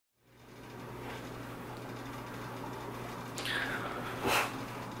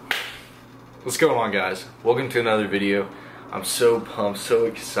What's going on, guys? Welcome to another video. I'm so pumped, so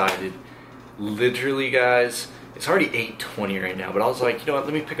excited. Literally, guys, it's already 8:20 right now, but I was like, you know what,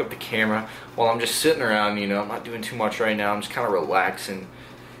 let me pick up the camera while I'm just sitting around, you know, I'm not doing too much right now. I'm just kind of relaxing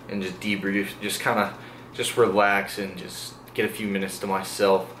and just debrief, just relax and just get a few minutes to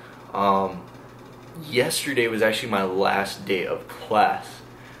myself. Yesterday was actually my last day of class.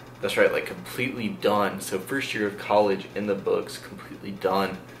 That's right, like completely done. So first year of college in the books, completely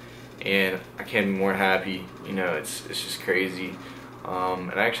done. And I can't be more happy. You know, it's just crazy.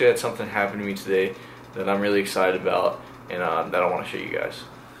 And I actually had something happen to me today that I'm really excited about, and that I want to show you guys.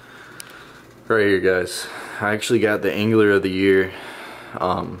 Right here, guys. I actually got the Angler of the Year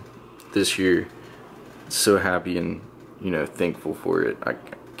this year. So happy and, you know, thankful for it. I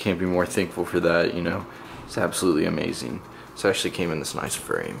can't be more thankful for that. You know, it's absolutely amazing. This actually came in this nice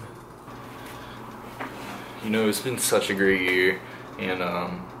frame. You know, it's been such a great year, and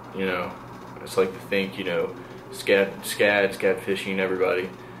you know, I just like to thank, you know, Scad Fishing, everybody,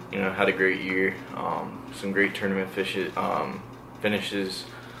 you know, had a great year. Some great tournament finishes,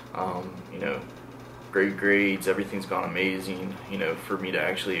 you know, great grades, everything's gone amazing. You know, for me to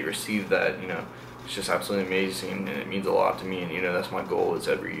actually receive that, you know, it's just absolutely amazing, and it means a lot to me. And, you know, that's my goal, is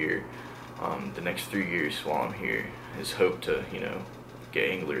every year, the next 3 years while I'm here, is hope to, you know, get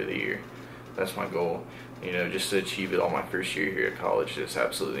Angler of the Year. That's my goal. You know, just to achieve it all my first year here at college is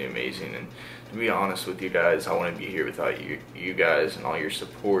absolutely amazing. And to be honest with you guys, I wouldn't be here without you guys and all your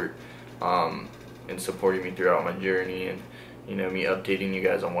support, and supporting me throughout my journey, and, you know, me updating you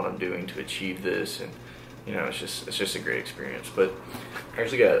guys on what I'm doing to achieve this. And, you know, it's just a great experience. But I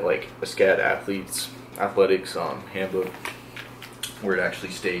actually got like a Scad Athletics handbook where it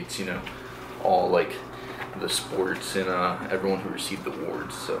actually states, you know, all like the sports and everyone who received the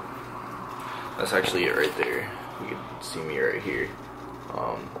awards. So that's actually it right there. You can see me right here,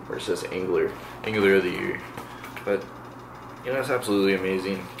 where it says Angler of the Year. But, you know, it's absolutely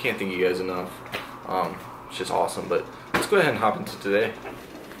amazing. Can't thank you guys enough. It's just awesome. But let's go ahead and hop into today.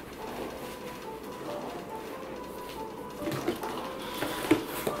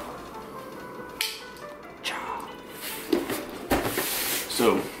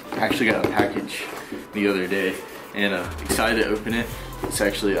 So I actually got a package the other day, and excited to open it. It's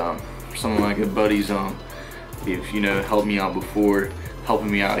actually some of my good buddies, if you know, helped me out before, helping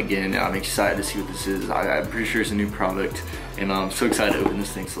me out again, and I'm excited to see what this is. I'm pretty sure it's a new product, and I'm so excited to open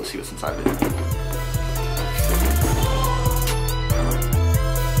this thing. So let's see what's inside of it.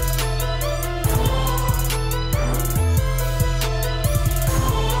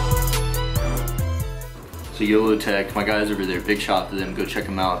 So YOLO Tech, my guys over there, big shout out to them. Go check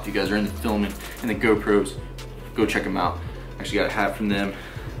them out. If you guys are into filming and the GoPros, go check them out. Actually got a hat from them.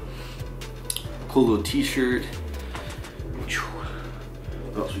 Cool little t-shirt.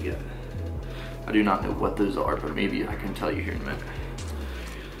 What else we got? I do not know what those are, but maybe I can tell you here in a minute.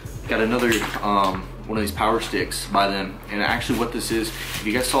 Got another one of these power sticks by them, and actually what this is, if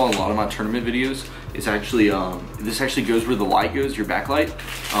you guys saw a lot of my tournament videos, it's actually this actually goes where the light goes, your backlight,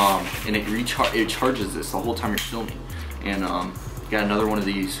 and it charges this the whole time you're filming. And got another one of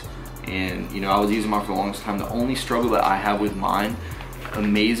these, and, you know, I was using mine for the longest time. The only struggle that I have with mine,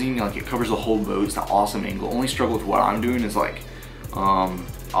 amazing, like it covers the whole boat, it's an awesome angle. Only struggle with what I'm doing is like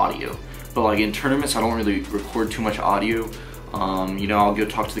audio. But like in tournaments, I don't really record too much audio. You know, I'll go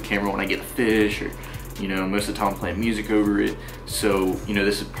talk to the camera when I get a fish, or, you know, most of the time I'm playing music over it. So, you know,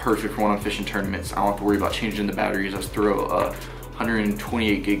 this is perfect for when I'm fishing tournaments. I don't have to worry about changing the batteries. I just throw a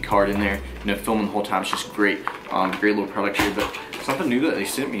 128 gig card in there, you know, filming the whole time. It's just great. Great little product here. But something new that they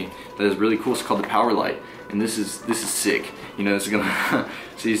sent me that is really cool, it's called the Power Light. And this is sick. You know, this is gonna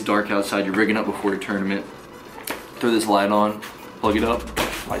see, it's dark outside, you're rigging up before a tournament. Throw this light on, plug it up,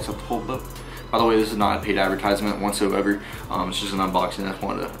 lights up the whole boat. By the way, this is not a paid advertisement whatsoever. It's just an unboxing that's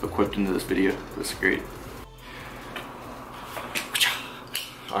wanted to equip into this video. This is great.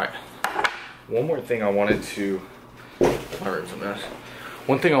 Alright. One more thing I wanted to, my room's a mess.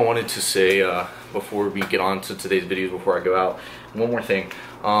 One thing I wanted to say before we get on to today's videos, before I go out, one more thing.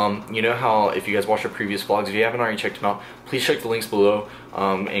 You know how if you guys watched our previous vlogs, if you haven't already checked them out, please check the links below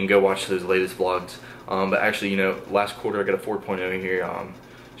and go watch those latest vlogs. But actually, you know, last quarter I got a 4.0 here.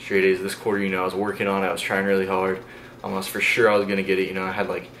 Straight A's. This quarter, you know, I was working on it. I was trying really hard. I was for sure I was gonna get it. You know, I had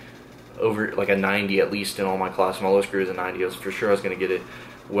like over like a 90 at least in all my classes. My lowest grade was a 90. I was for sure I was gonna get it.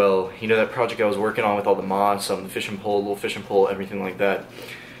 Well, you know, that project I was working on with all the mods, the fishing pole, little fishing pole, everything like that.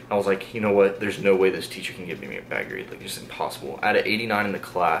 I was like, you know what? There's no way this teacher can give me a bad grade. Like, it's impossible. Out of 89 in the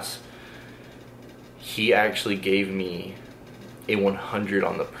class, he actually gave me a 100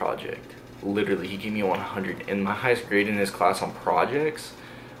 on the project. Literally, he gave me a 100. And my highest grade in his class on projects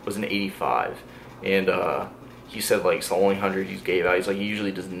was an 85, and he said like it's the only 100 he's gave out. He's like, he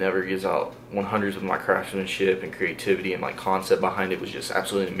usually never gives out 100s with my craftsmanship and creativity, and my concept behind it was just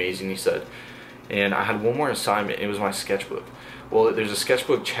absolutely amazing, he said. And I had one more assignment. It was my sketchbook. Well, there's a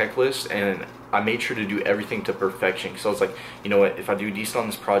sketchbook checklist, and I made sure to do everything to perfection, because I was like, you know what, if I do decent on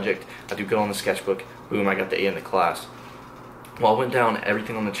this project, I do good on the sketchbook, boom, I got the A in the class. Well, I went down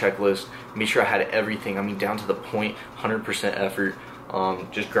everything on the checklist, made sure I had everything, I mean down to the point, 100% effort,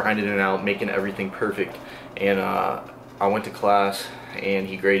 just grinding it out, making everything perfect. And I went to class, and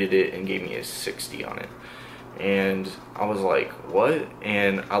he graded it and gave me a 60 on it. And I was like, what?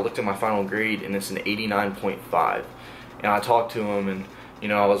 And I looked at my final grade, and it's an 89.5. And I talked to him, and you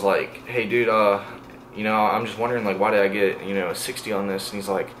know, I was like, hey dude, you know, I'm just wondering, like, why did I get, you know, a 60 on this? And he's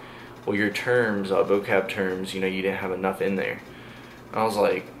like, well, your terms, vocab terms, you know, you didn't have enough in there. And I was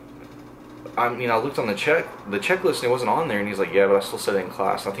like, I mean, I looked on the checklist, and it wasn't on there. And he's like, yeah, but I still said it in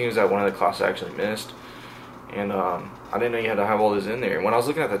class. I think it was at one of the classes I actually missed. And I didn't know you had to have all this in there. And when I was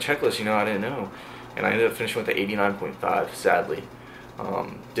looking at the checklist, you know, I didn't know. And I ended up finishing with the 89.5, sadly.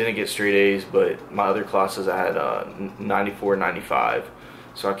 Didn't get straight A's, but my other classes I had 94, 95.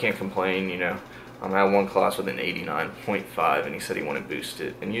 So I can't complain, you know. I had one class with an 89.5, and he said he wanted to boost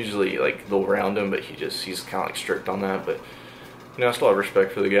it. And usually, like, they'll round him, but he's kind of like strict on that. But you know, I still have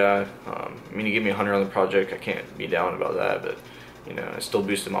respect for the guy. I mean, he gave me 100 on the project. I can't be down about that, but you know, I still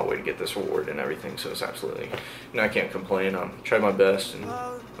boosted my way to get this award and everything. So it's absolutely, you know, I can't complain. Tried my best, and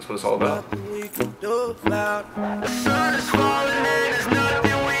that's what it's all about.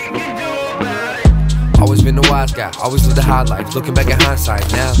 Always been the wise guy, always lived the high life, looking back at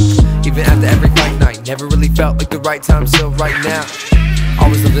hindsight now. Even after every fight night, never really felt like the right time, so right now.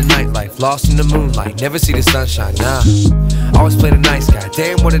 Always live the nightlife, lost in the moonlight, never see the sunshine, nah. Always play the nice guy,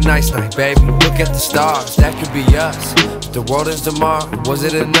 damn what a nice night, baby. Look at the stars, that could be us. If the world is tomorrow, was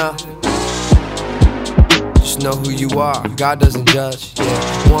it enough? Just know who you are, God doesn't judge,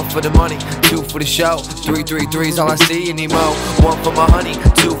 yeah. 1 for the money, 2 for the show, 3, 3, 3's all I see anymore. 1 for my honey,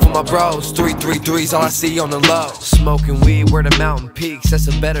 2 for my bros, 3, 3, 3's all I see on the low. Smoking weed where the mountain peaks, that's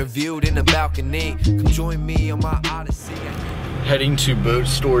a better view than the balcony. Come join me on my odyssey. Heading to boat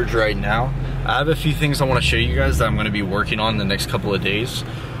storage right now. I have a few things I want to show you guys that I'm going to be working on the next couple of days.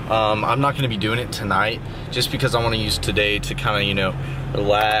 I'm not going to be doing it tonight, just because I want to use today to kind of, you know,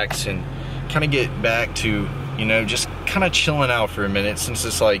 relax and kind of get back to, you know, just kind of chilling out for a minute, since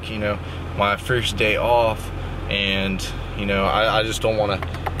it's like, you know, my first day off, and you know, I just don't want to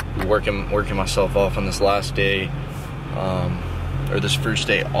be working myself off on this last day, or this first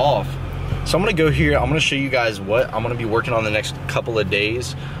day off. So I'm gonna go here, I'm gonna show you guys what I'm gonna be working on the next couple of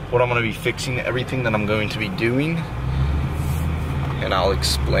days, what I'm gonna be fixing, everything that I'm going to be doing, and I'll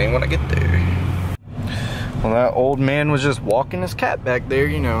explain when I get there. Well, that old man was just walking his cat back there,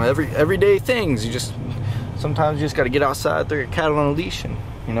 you know, everyday things. You just, sometimes you just gotta get outside, throw your cat on a leash, and,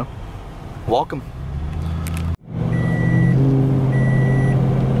 you know, walk him.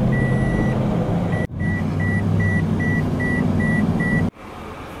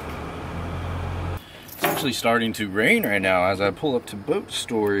 Actually starting to rain right now as I pull up to boat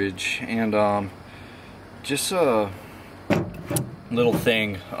storage, and just a little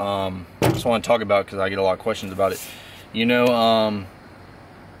thing I just want to talk about, because I get a lot of questions about it. You know,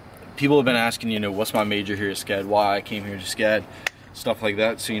 people have been asking, you know, what's my major here at SCAD, why I came here to SCAD, stuff like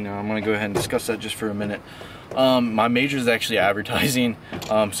that. So, you know, I'm gonna go ahead and discuss that just for a minute. My major is actually advertising,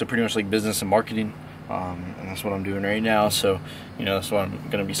 so pretty much like business and marketing, and that's what I'm doing right now. So, you know, that's what I'm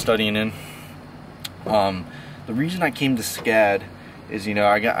gonna be studying in. The reason I came to SCAD is, you know,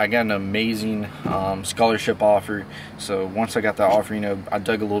 I got an amazing scholarship offer. So once I got that offer, you know, I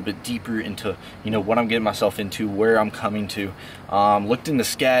dug a little bit deeper into, you know, what I'm getting myself into, where I'm coming to. Looked into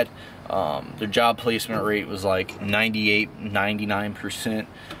SCAD. Their job placement rate was like 98, 99%.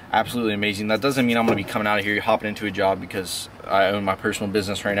 Absolutely amazing. That doesn't mean I'm going to be coming out of here hopping into a job, because I own my personal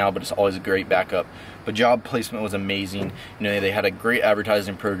business right now, but it's always a great backup. But job placement was amazing. You know, they had a great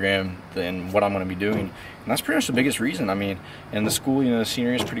advertising program than what I'm going to be doing, and that's pretty much the biggest reason. I mean, and the school, you know, the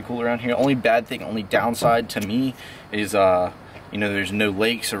scenery is pretty cool around here. Only bad thing, only downside to me is, you know, there's no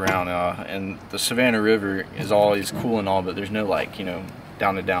lakes around, and the Savannah River is always cool and all, but there's no, like, you know,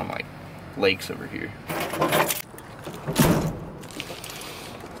 down like lakes over here.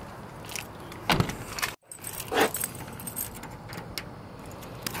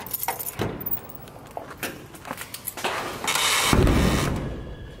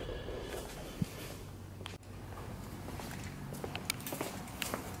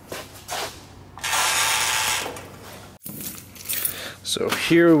 So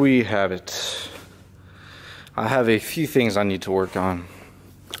here we have it. I have a few things I need to work on.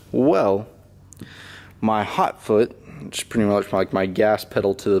 Well, my hot foot, which is pretty much like my gas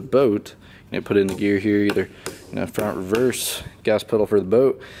pedal to the boat, put it in the gear here, either front, reverse, gas pedal for the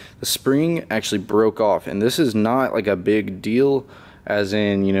boat, the spring actually broke off. And this is not like a big deal as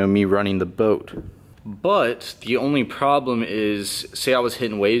in, me running the boat. But the only problem is, say I was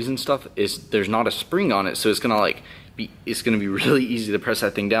hitting waves and stuff, is there's not a spring on it, so it's gonna be really easy to press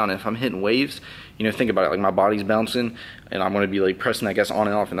that thing down. And if I'm hitting waves, think about it, like my body's bouncing and I'm gonna be like pressing that gas on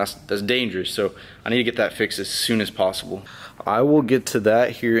and off, and that's dangerous. So I need to get that fixed as soon as possible. I will get to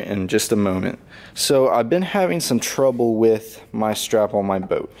that here in just a moment. So I've been having some trouble with my strap on my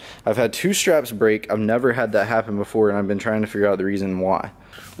boat. I've had 2 straps break. I've never had that happen before, and I've been trying to figure out the reason why.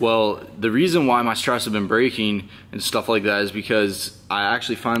 Well, the reason why my straps have been breaking and stuff like that is because I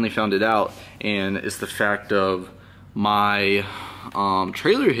actually finally found it out, and it's the fact of my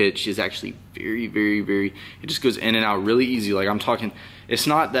trailer hitch is actually very, it just goes in and out really easy. Like I'm talking, it's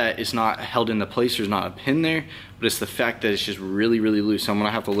not that it's not held into place, there's not a pin there, but it's the fact that it's just really loose. So I'm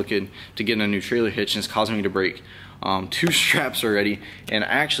gonna have to look into getting a new trailer hitch, and it's causing me to break 2 straps already. And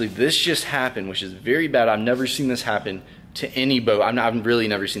actually this just happened, which is very bad. I've never seen this happen to any boat. I've really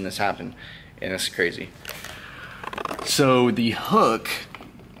never seen this happen, and it's crazy. So the hook,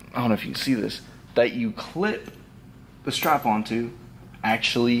 I don't know if you can see this, that you clip the strap onto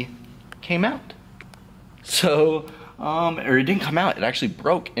actually came out. So, or it didn't come out, it actually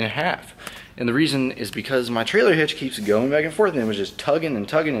broke in half. And the reason is because my trailer hitch keeps going back and forth, and it was just tugging and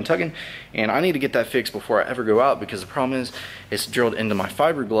tugging and tugging. And I need to get that fixed before I ever go out, because the problem is it's drilled into my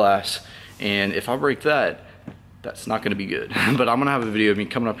fiberglass, and if I break that, that's not gonna be good. But I'm gonna have a video of me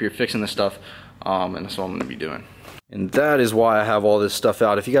coming up here fixing this stuff, and that's what I'm gonna be doing. And that is why I have all this stuff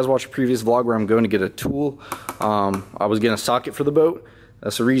out. If you guys watched a previous vlog where I'm going to get a tool, I was getting a socket for the boat.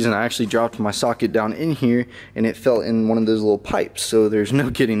 That's the reason I actually dropped my socket down in here, and it fell in one of those little pipes, so there's no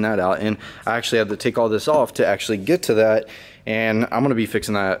getting that out. And I actually had to take all this off to actually get to that, and I'm gonna be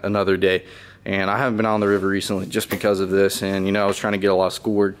fixing that another day. And I haven't been out on the river recently just because of this, and I was trying to get a lot of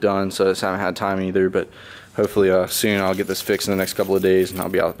schoolwork done, so I just haven't had time either. But hopefully soon I'll get this fixed in the next couple of days, and I'll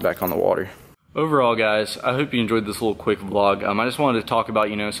be out back on the water. Overall, guys, I hope you enjoyed this little quick vlog. I just wanted to talk about,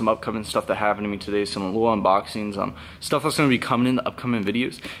 some upcoming stuff that happened to me today, some little unboxings, stuff that's going to be coming in the upcoming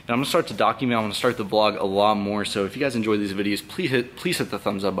videos. And I'm going to start to document, I'm going to start the vlog a lot more. So if you guys enjoy these videos, please hit the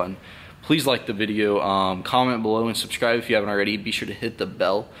thumbs up button. Please like the video, comment below, and subscribe if you haven't already. Be sure to hit the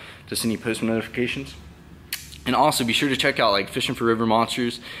bell to send you post notifications. And also be sure to check out like Fishing for River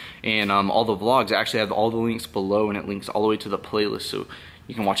Monsters and all the vlogs. I actually have all the links below, and it links all the way to the playlist, so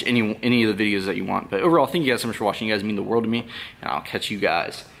you can watch any of the videos that you want. But overall, thank you guys so much for watching. You guys mean the world to me, and I'll catch you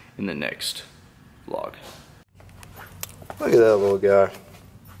guys in the next vlog. Look at that little guy.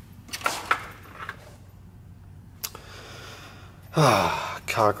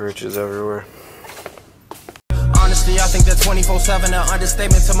 Cockroaches everywhere. Honestly, I think that 24/7 an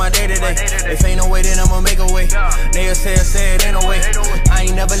understatement to my day-to-day. If ain't no way, then I'ma make a way. Niggas say it ain't no way. I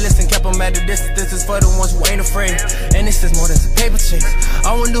ain't never listened, kept them at the distance. This is for the ones who ain't afraid. And this is more than a paper chase.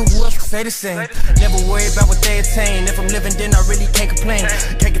 I wonder who else could say the same. Never worry about what they attain. If I'm living, then I really can't complain.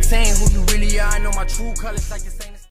 Can't contain who you really are. I know my true colors like the same.